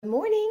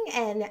morning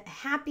and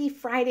happy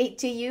Friday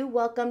to you.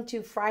 Welcome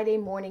to Friday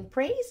Morning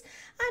Praise.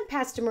 I'm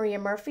Pastor Maria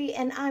Murphy,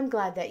 and I'm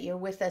glad that you're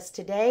with us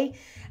today.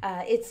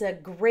 It's a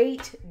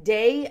great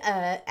day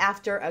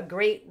after a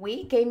great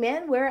week.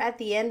 Amen. We're at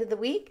the end of the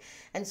week,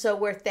 and so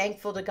we're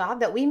thankful to God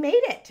that we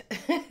made it.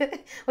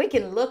 We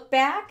can look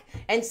back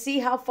and see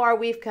how far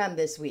we've come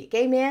this week.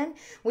 Amen.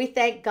 We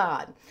thank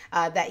God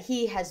that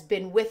He has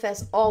been with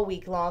us all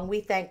week long.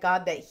 We thank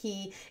God that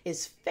He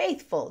is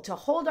faithful to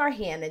hold our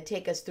hand and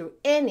take us through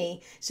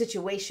any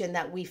situation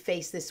that we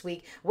face this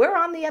week. We're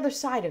on the other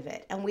side of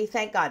it, and we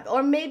thank God.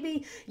 Or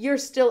maybe you're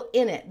still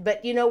in it,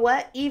 but you know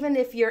what? Even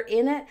if you're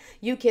in it,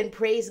 you can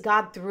praise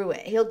God through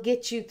it. He'll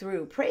get you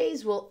through.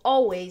 Praise will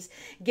always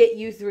get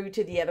you through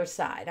to the other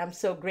side. I'm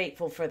so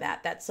grateful for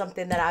that. That's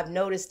something that I've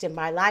noticed in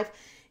my life.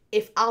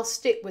 If I'll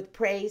stick with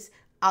praise,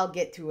 I'll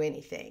get through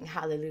anything.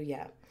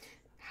 Hallelujah.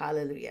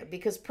 Hallelujah.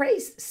 Because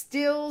praise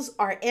stills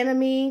our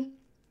enemy.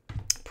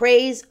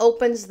 Praise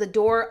opens the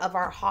door of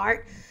our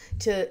heart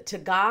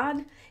to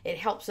God. It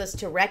helps us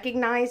to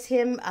recognize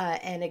Him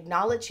and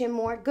acknowledge Him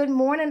more. Good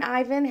morning,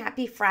 Ivan.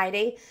 Happy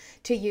Friday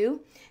to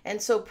you.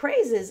 And so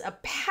praise is a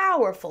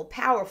powerful,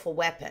 powerful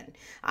weapon.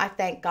 I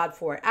thank God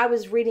for it. I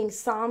was reading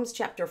Psalms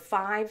chapter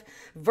 5,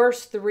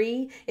 verse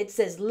 3. It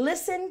says,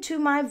 "Listen to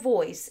my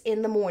voice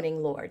in the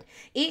morning, Lord.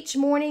 Each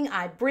morning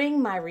I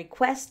bring my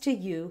request to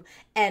you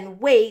and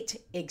wait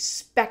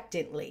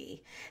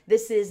expectantly."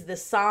 This is the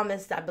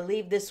psalmist. I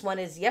believe this one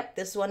is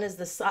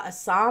the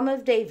Psalm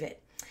of David.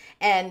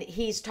 And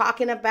he's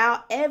talking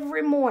about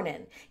every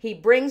morning he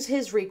brings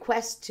his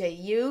request to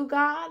you,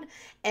 God,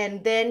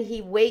 and then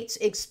he waits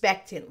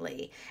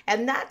expectantly.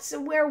 And that's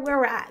where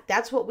we're at.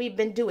 That's what we've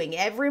been doing.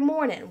 Every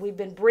morning we've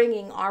been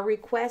bringing our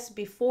requests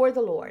before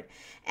the Lord.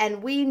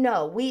 And we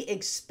know, we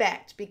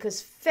expect,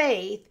 because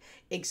faith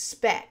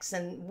expects,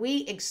 and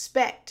we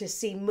expect to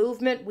see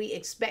movement, we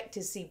expect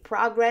to see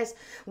progress,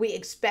 we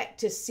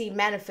expect to see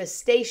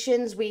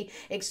manifestations, we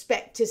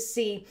expect to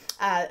see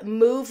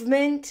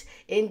movement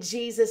in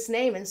Jesus'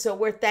 name, and so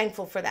we're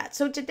thankful for that.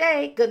 So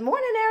today, good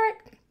morning,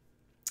 Eric.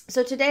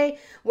 So today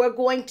we're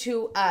going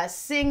to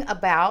sing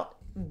about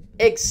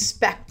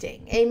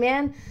expecting.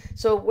 Amen.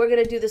 So we're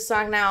going to do the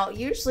song now.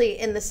 Usually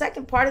in the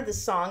second part of the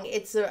song,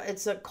 it's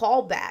a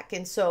callback.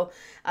 And so,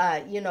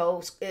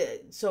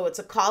 so it's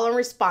a call and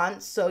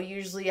response. So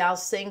usually I'll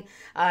sing,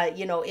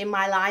 in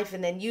my life,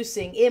 and then you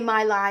sing in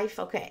my life.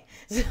 Okay.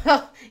 So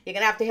you're going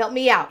to have to help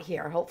me out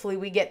here. Hopefully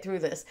we get through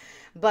this.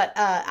 But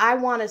I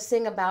want to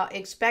sing about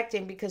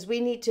expecting, because we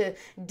need to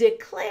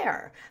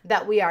declare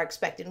that we are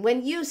expecting.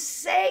 When you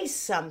say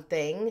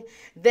something,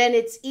 then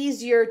it's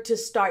easier to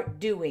start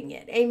doing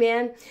it. Amen.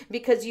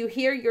 Because you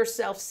hear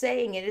yourself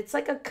saying it. It's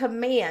like a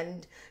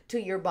command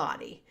to your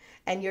body.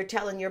 And you're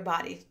telling your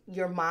body,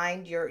 your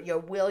mind, your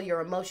will, your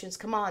emotions,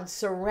 come on,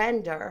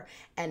 surrender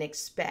and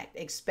expect.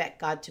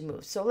 Expect God to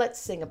move. So let's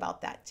sing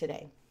about that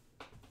today.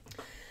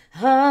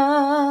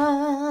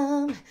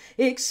 I'm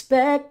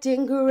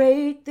expecting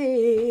great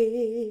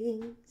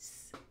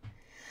things.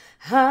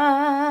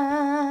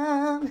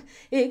 I'm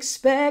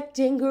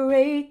expecting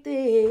great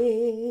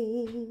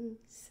things.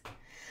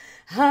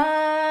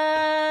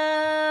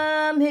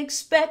 I'm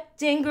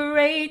expecting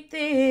great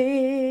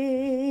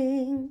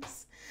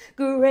things.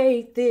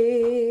 Great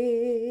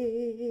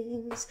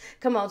things.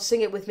 Come on,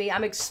 sing it with me.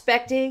 I'm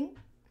expecting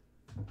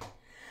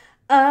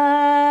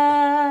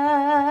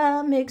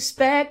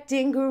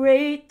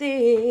great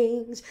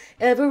things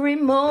every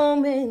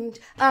moment.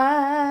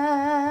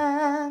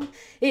 I'm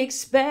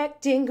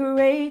expecting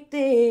great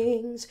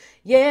things.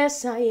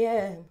 Yes, I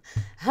am.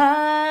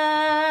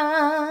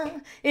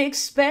 I'm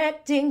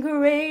expecting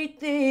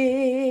great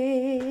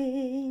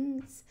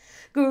things.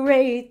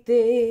 Great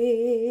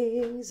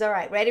things. All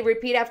right, ready?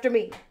 Repeat after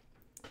me.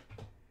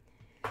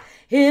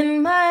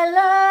 In my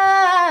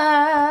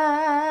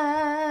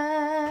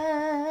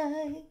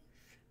life,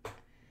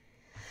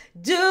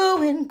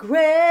 doing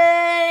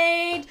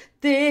great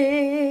things.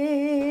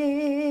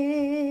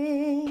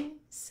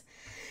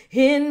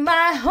 In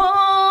my home,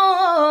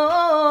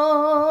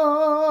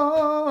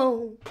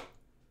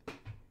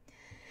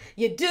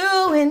 you're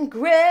doing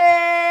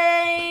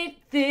great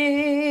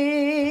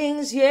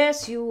things.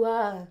 Yes, you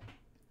are.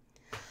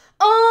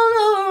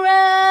 All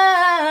around,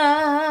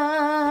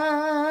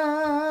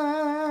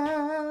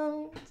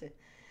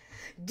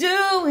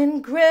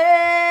 doing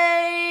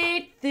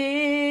great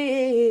things.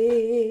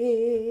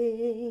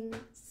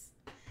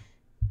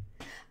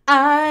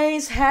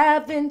 Eyes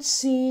haven't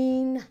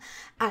seen,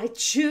 I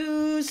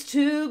choose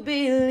to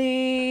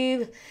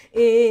believe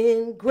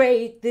in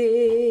great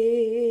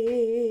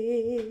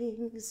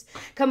things.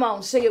 Come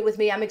on, sing it with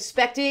me. I'm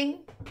expecting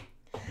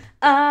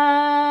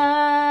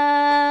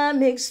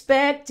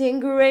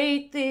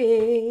great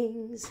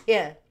things.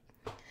 Yeah.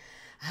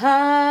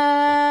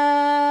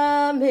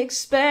 I'm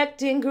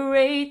expecting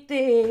great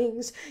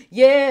things.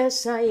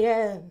 Yes, I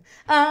am.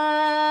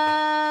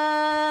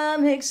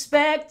 I'm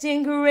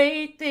expecting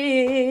great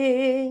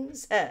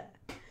things.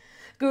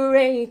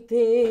 Great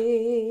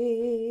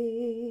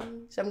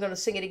things. I'm going to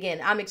sing it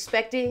again. I'm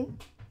expecting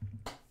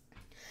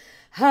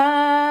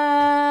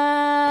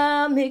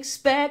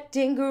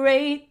expecting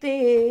great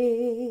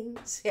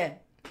things. Yeah.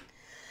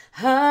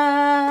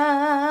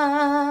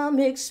 I'm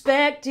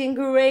expecting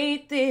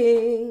great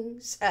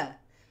things.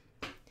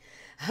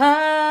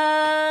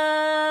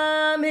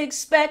 I'm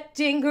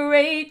expecting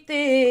great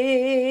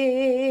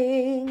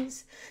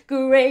things.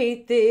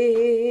 Great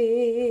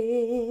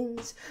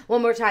things.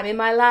 One more time. In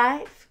my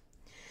life.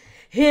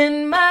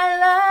 In my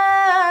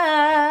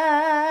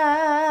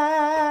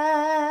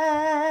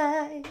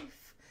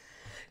life.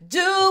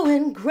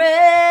 Doing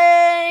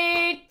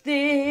great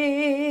things.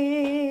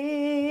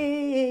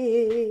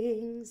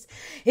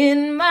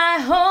 In my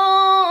home.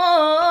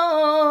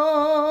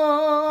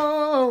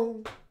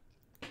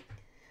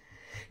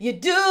 You're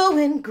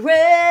doing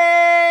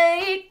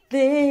great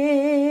things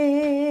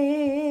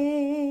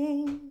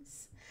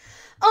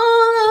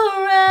all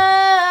around.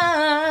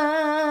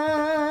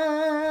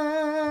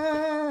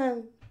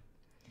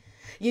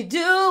 You're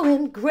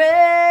doing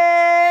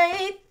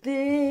great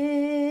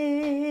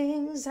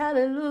things.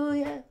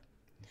 Hallelujah.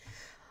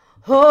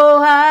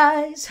 Oh,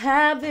 eyes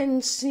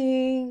haven't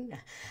seen.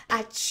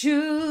 I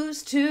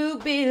choose to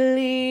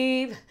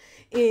believe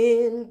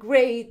in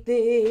great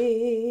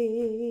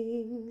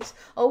things.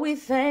 Oh, we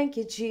thank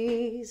you,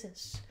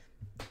 Jesus.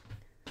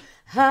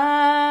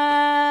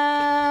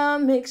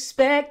 I'm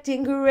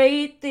expecting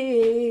great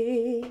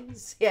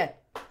things. Yeah.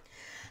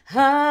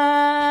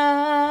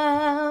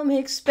 I'm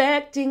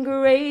expecting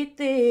great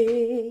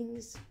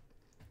things.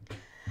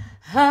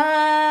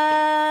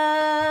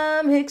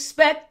 I'm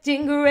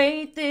expecting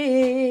great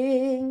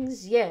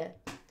things. Yeah.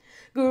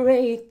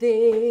 Great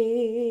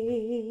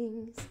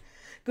things.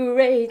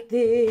 Great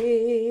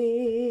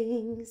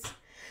things,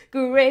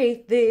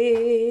 great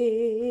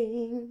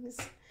things,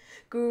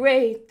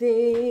 great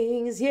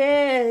things,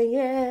 yeah,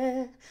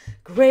 yeah.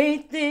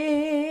 Great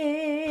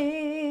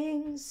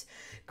things,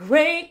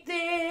 great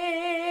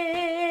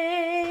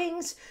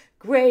things,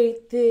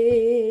 great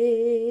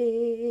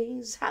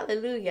things.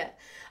 Hallelujah.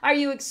 Are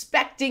you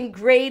expecting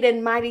great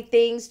and mighty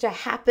things to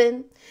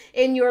happen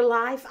in your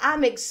life?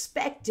 I'm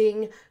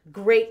expecting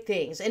great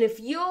things. And if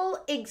you'll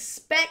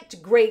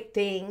expect great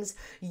things,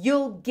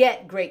 you'll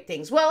get great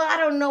things. Well, I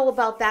don't know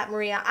about that,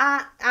 Maria.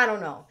 I don't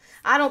know.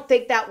 I don't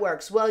think that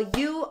works. Well,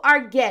 you are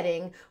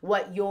getting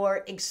what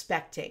you're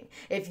expecting.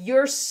 If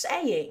you're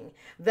saying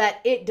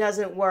that it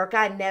doesn't work,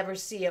 I never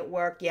see it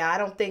work. Yeah, I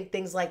don't think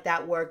things like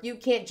that work. You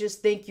can't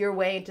just think your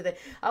way into the...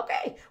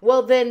 Okay,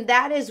 well then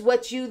that is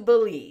what you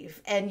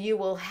believe, and you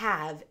will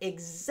have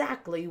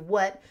exactly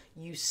what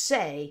you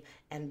say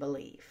and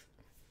believe.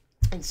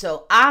 And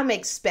so I'm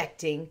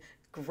expecting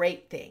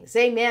great things.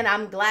 Amen.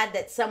 I'm glad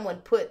that someone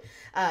put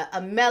a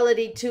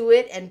melody to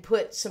it and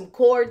put some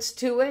chords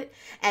to it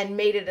and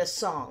made it a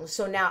song.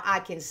 So now I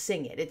can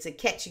sing it. It's a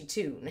catchy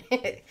tune.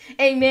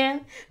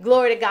 Amen.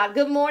 Glory to God.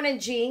 Good morning,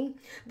 Jean.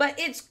 But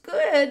it's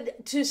good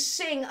to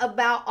sing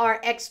about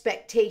our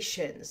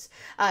expectations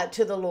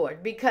to the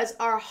Lord, because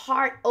our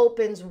heart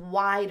opens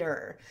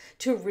wider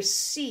to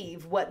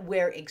receive what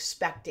we're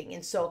expecting.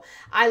 And so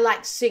I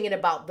like singing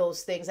about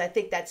those things. I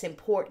think that's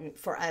important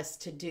for us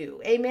to do.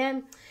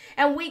 Amen.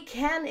 And we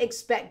can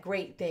expect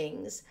great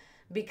things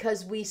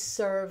because we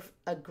serve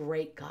a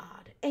great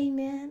God.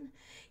 Amen.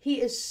 He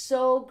is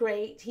so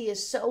great. He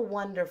is so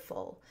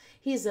wonderful.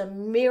 He's a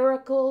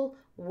miracle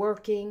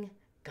working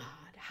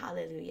God.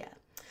 Hallelujah.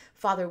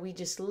 Father, we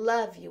just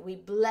love you. We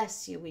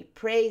bless you. We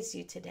praise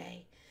you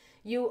today.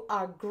 You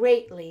are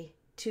greatly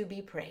to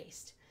be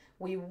praised.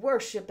 We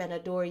worship and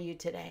adore you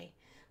today.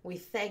 We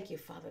thank you,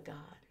 Father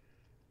God.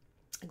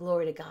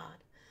 Glory to God.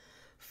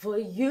 For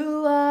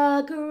you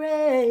are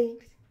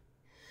great.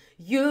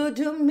 You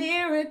do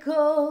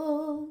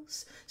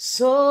miracles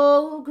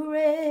so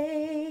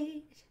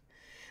great.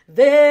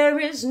 There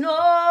is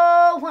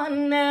no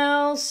one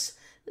else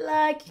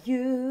like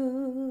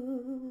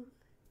you.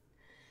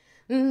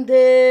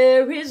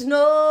 There is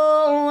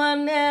no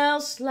one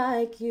else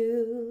like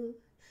you.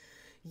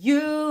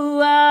 You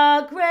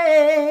are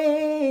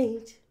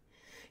great.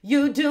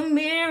 You do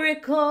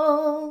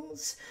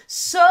miracles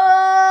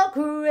so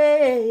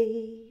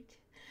great.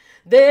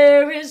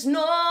 There is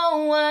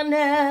no one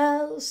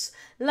else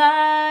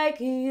like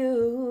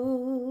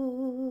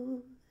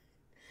you.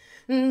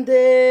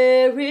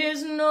 There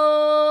is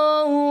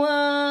no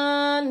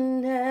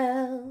one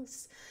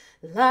else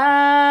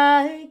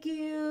like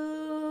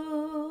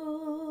you.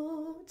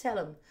 Tell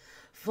him,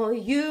 for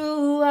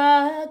you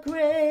are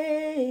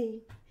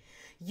great.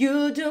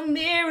 You do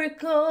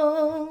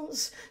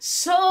miracles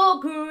so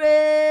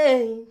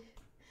great.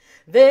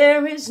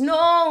 There is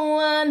no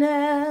one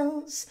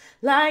else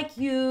like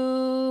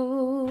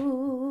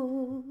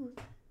you.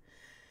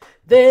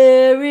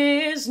 There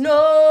is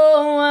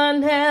no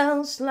one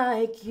else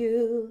like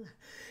you.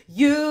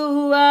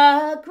 You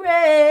are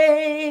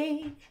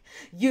great.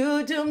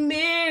 You do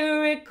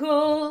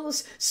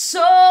miracles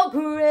so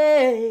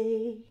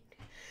great.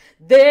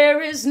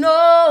 There is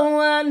no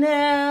one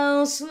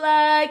else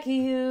like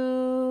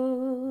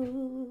you.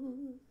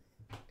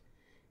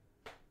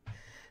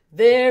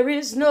 There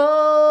is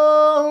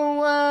no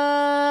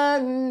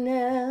one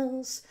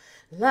else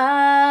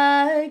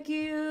like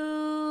you.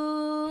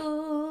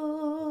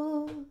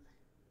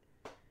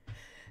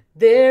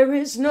 There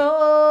is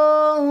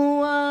no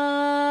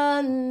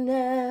one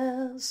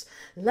else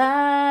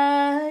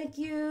like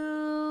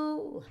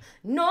you.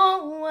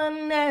 No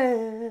one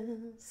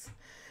else.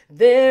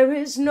 There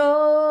is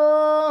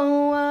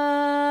no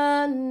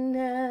one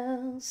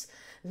else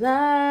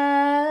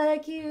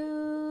like you.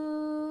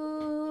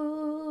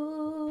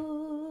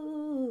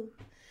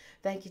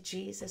 Thank you,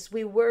 Jesus.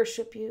 We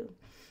worship you.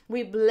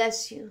 We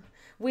bless you.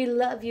 We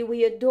love you.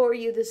 We adore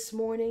you this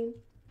morning.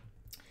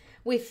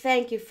 We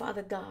thank you,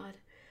 Father God.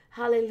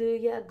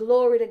 Hallelujah.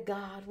 Glory to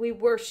God. We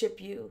worship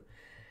you.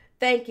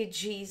 Thank you,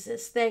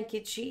 Jesus. Thank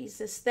you,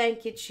 Jesus.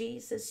 Thank you,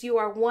 Jesus. You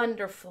are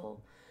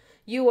wonderful.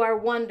 You are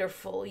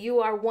wonderful. You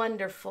are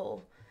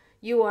wonderful.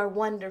 You are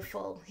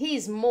wonderful.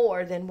 He's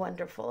more than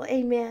wonderful.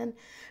 Amen.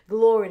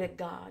 Glory to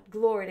God.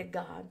 Glory to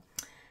God.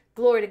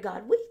 Glory to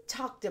God. We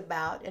talked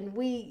about and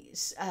we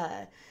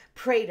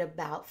prayed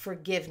about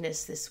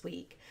forgiveness this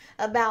week,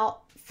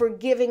 about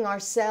forgiving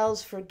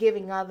ourselves,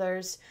 forgiving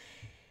others,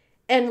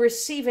 and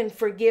receiving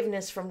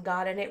forgiveness from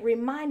God. And it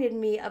reminded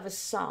me of a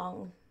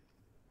song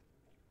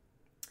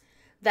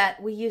that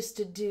we used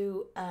to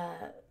do.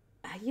 I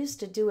used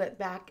to do it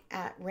back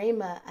at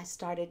Rhema. I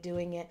started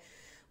doing it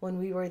when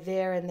we were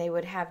there, and they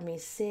would have me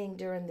sing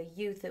during the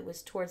youth. It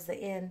was towards the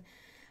end.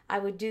 I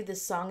would do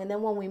this song, and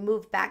then when we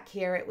moved back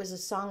here, it was a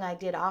song I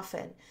did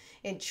often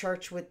in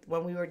church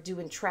when we were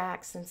doing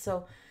tracks. And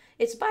so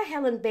it's by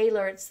Helen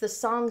Baylor. It's the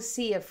song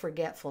Sea of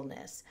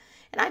Forgetfulness.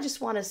 And I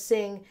just want to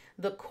sing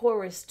the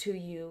chorus to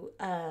you,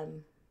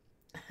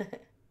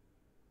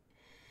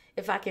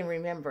 if I can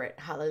remember it.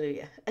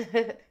 Hallelujah.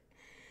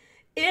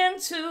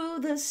 Into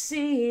the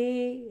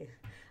sea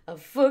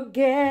of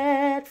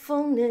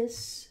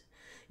forgetfulness,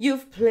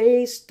 you've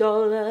placed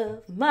all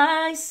of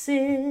my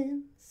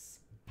sins.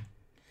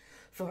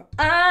 For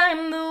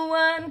I'm the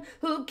one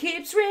who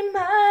keeps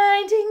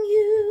reminding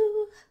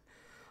you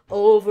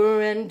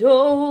over and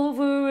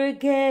over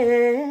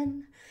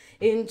again.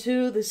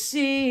 Into the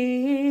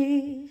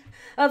sea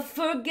of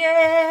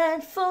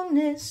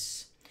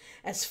forgetfulness,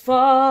 as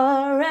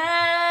far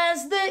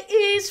as the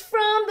east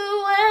from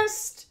the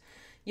west,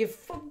 you've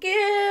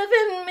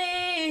forgiven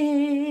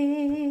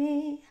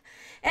me,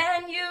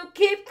 and you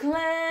keep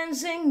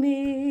cleansing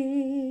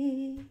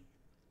me,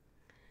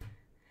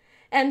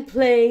 and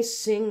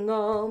placing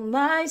all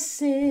my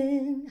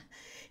sin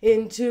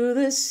into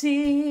the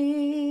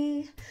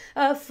sea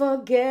of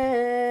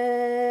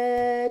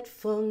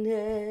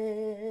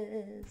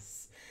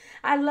forgetfulness.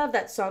 I love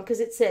that song because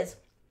it says,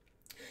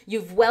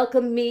 you've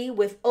welcomed me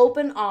with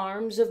open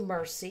arms of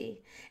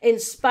mercy. In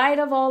spite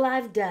of all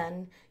I've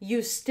done,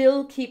 you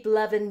still keep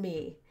loving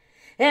me.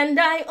 And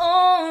I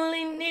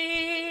only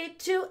need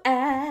to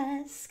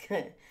ask,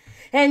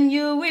 and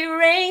you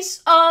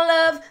erase all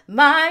of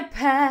my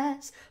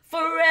past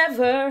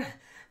forever.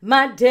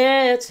 My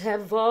debts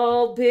have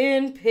all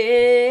been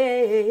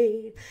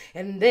paid,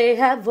 and they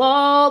have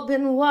all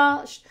been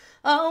washed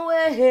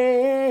away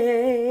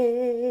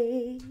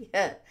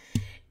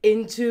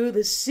into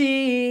the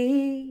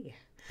sea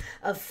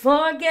of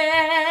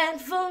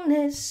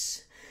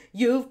forgetfulness.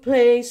 You've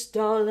placed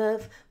all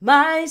of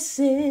my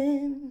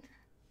sin.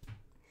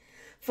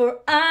 For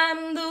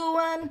I'm the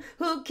one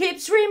who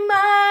keeps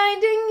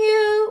reminding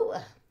you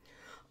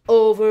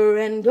over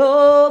and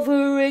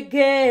over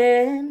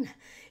again.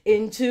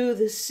 Into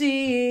the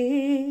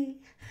sea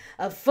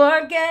of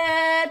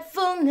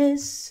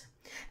forgetfulness,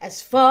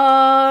 as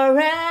far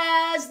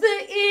as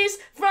the east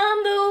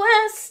from the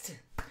west.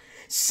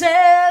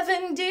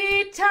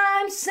 70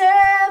 times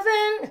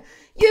 7,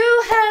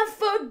 you have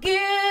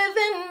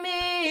forgiven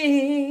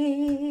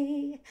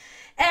me,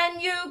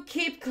 and you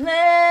keep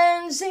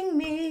cleansing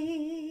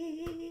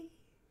me,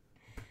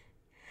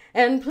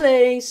 and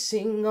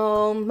placing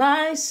all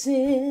my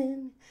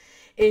sin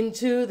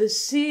into the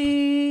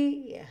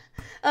sea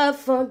of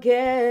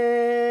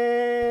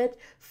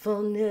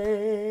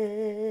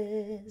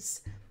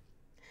forgetfulness,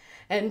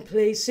 and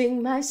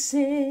placing my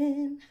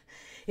sin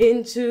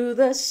into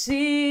the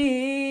sea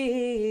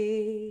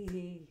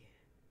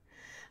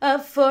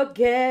of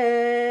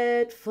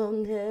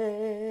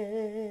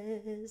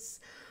forgetfulness.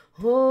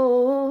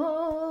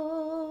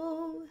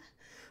 Oh,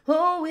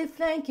 oh, we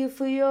thank you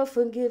for your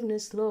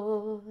forgiveness,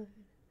 Lord.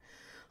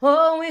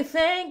 Oh, we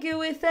thank you,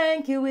 we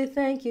thank you, we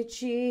thank you,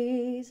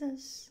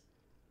 Jesus.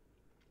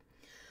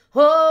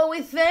 Oh,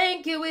 we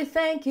thank you, we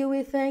thank you,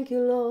 we thank you,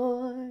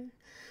 Lord.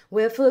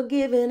 We're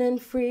forgiven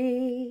and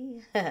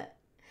free.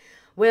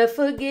 We're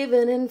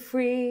forgiven and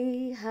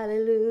free.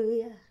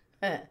 Hallelujah.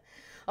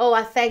 Oh,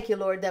 I thank you,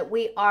 Lord, that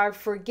we are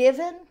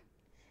forgiven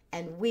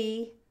and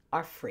we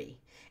are free.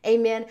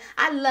 Amen.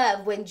 I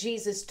love when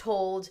Jesus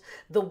told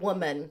the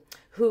woman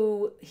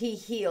who he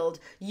healed,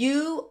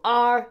 you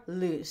are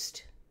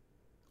loosed.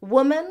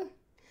 Woman,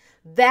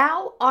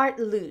 thou art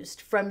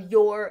loosed from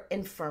your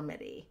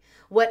infirmity.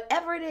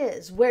 Whatever it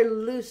is, we're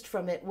loosed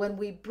from it when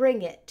we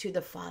bring it to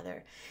the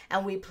Father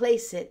and we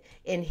place it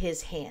in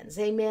his hands.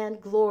 Amen.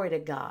 Glory to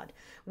God.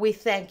 We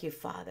thank you,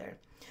 Father.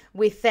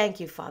 We thank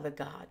you, Father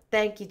God.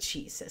 Thank you,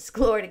 Jesus.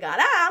 Glory to God.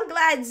 I'm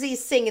glad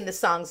Z's singing the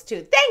songs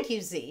too. Thank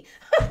you, Z.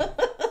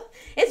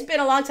 It's been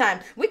a long time.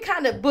 We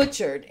kind of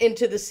butchered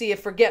into the sea of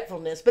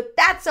forgetfulness, but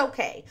that's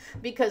okay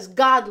because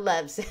God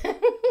loves it.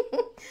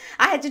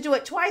 I had to do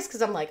it twice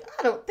because I'm like,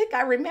 I don't think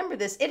I remember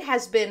this. It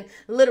has been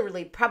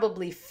literally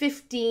probably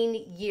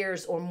 15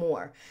 years or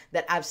more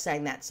that I've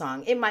sang that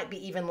song. It might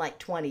be even like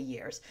 20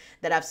 years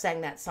that I've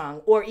sang that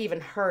song or even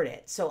heard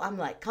it. So I'm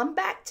like, come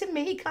back to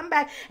me, come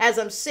back. As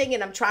I'm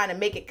singing, I'm trying to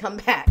make it come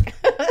back.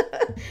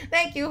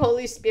 Thank you,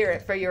 Holy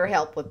Spirit, for your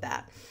help with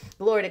that.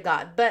 Glory to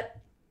God. But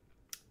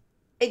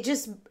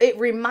it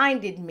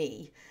reminded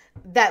me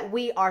that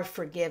we are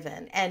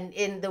forgiven. And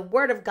in the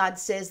word of God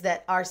says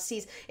that our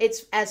seas,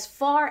 it's as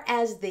far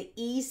as the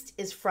east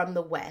is from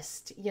the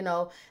west. You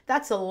know,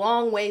 that's a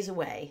long ways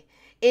away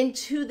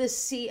into the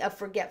sea of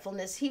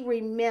forgetfulness. He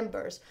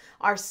remembers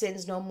our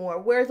sins no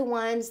more. We're the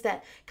ones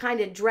that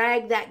kind of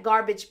drag that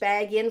garbage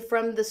bag in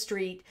from the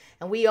street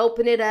and we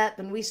open it up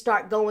and we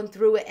start going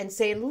through it and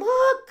saying,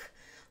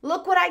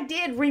 Look what I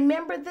did.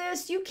 Remember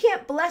this? You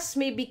can't bless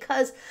me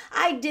because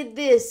I did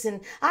this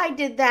and I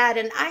did that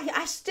and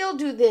I still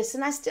do this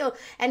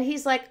and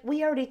he's like,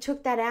 we already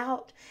took that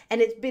out and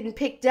it's been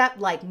picked up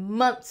like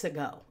months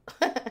ago.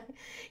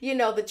 You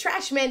know, the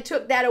trash man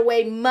took that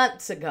away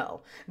months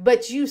ago,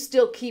 but you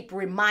still keep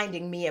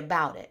reminding me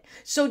about it.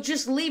 So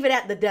just leave it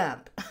at the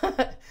dump.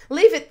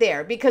 Leave it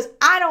there because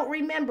I don't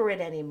remember it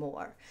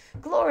anymore.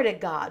 Glory to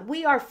God.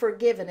 We are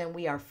forgiven and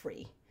we are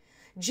free.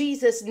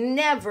 Jesus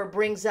never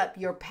brings up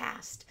your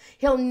past.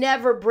 He'll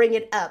never bring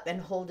it up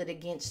and hold it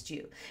against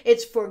you.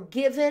 It's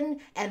forgiven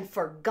and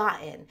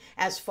forgotten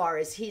as far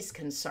as he's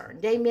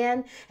concerned.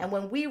 Amen. And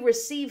when we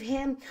receive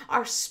him,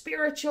 our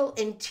spiritual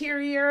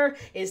interior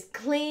is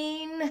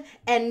clean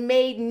and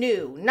made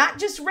new, not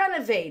just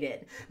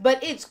renovated,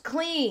 but it's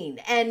clean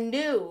and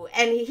new.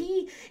 And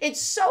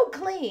it's so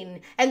clean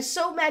and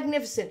so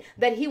magnificent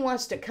that he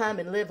wants to come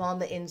and live on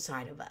the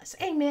inside of us.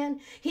 Amen.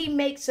 He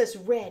makes us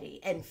ready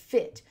and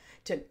fit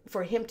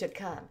for him to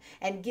come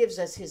and gives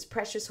us his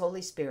precious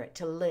Holy Spirit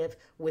to live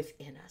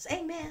within us.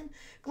 Amen.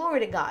 Glory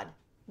to God.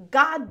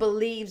 God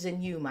believes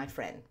in you, my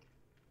friend.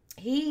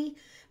 He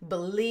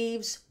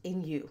believes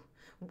in you.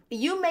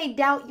 You may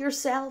doubt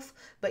yourself,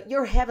 but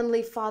your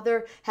heavenly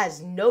Father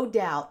has no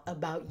doubt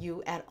about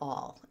you at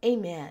all.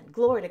 Amen.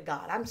 Glory to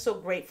God. I'm so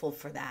grateful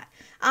for that.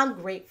 I'm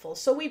grateful.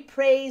 So we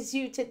praise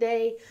you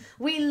today.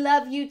 We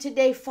love you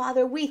today,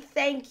 Father. We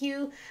thank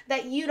you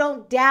that you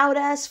don't doubt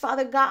us,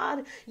 Father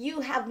God. You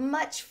have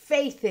much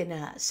faith in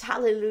us.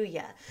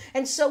 Hallelujah.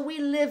 And so we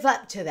live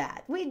up to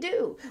that. We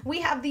do.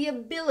 We have the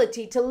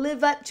ability to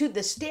live up to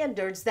the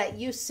standards that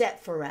you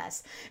set for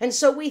us. And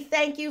so we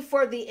thank you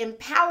for the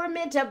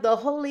empowerment of the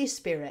Holy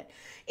Spirit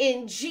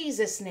in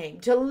Jesus' name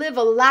to live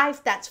a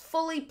life that's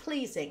fully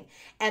pleasing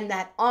and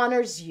that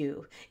honors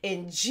you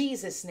in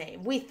Jesus'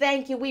 name. We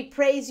thank you. We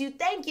praise you.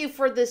 Thank you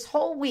for this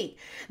whole week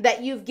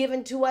that you've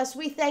given to us.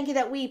 We thank you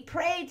that we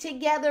pray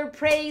together,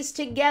 praise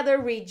together,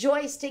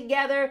 rejoice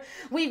together.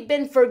 We've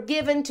been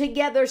forgiven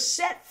together,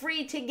 set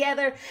free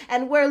together,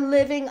 and we're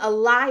living a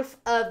life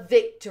of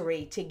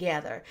victory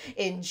together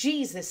in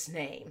Jesus'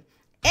 name.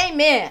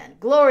 Amen.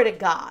 Glory to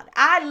God.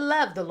 I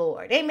love the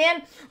Lord.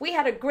 Amen. We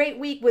had a great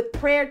week with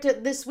prayer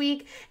this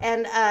week.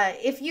 And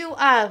if you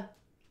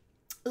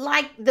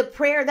like the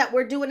prayer that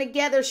we're doing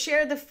together,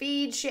 share the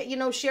feed,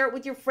 share it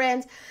with your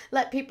friends.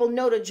 Let people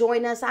know to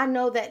join us. I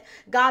know that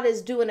God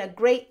is doing a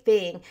great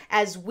thing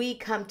as we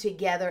come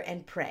together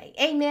and pray.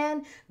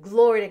 Amen.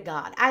 Glory to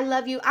God. I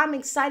love you. I'm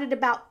excited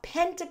about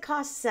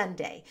Pentecost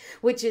Sunday,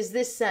 which is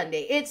this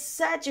Sunday. It's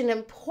such an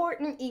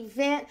important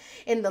event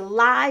in the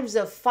lives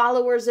of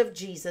followers of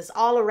Jesus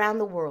all around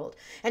the world.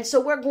 And so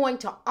we're going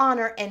to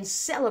honor and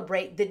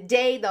celebrate the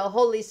day the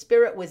Holy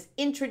Spirit was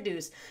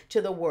introduced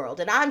to the world.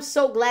 And I'm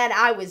so glad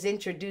I was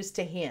introduced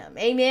to him.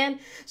 Amen.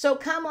 So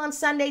come on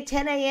Sunday,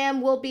 10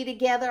 a.m. We'll be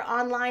together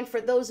online. For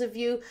those of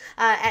you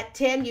at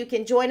 10, you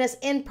can join us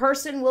in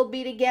person. We'll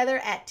be together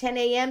at 10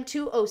 a.m.,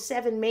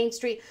 207 Main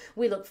Street.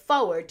 We look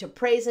forward to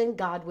praising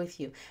God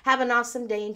with you. Have an awesome day.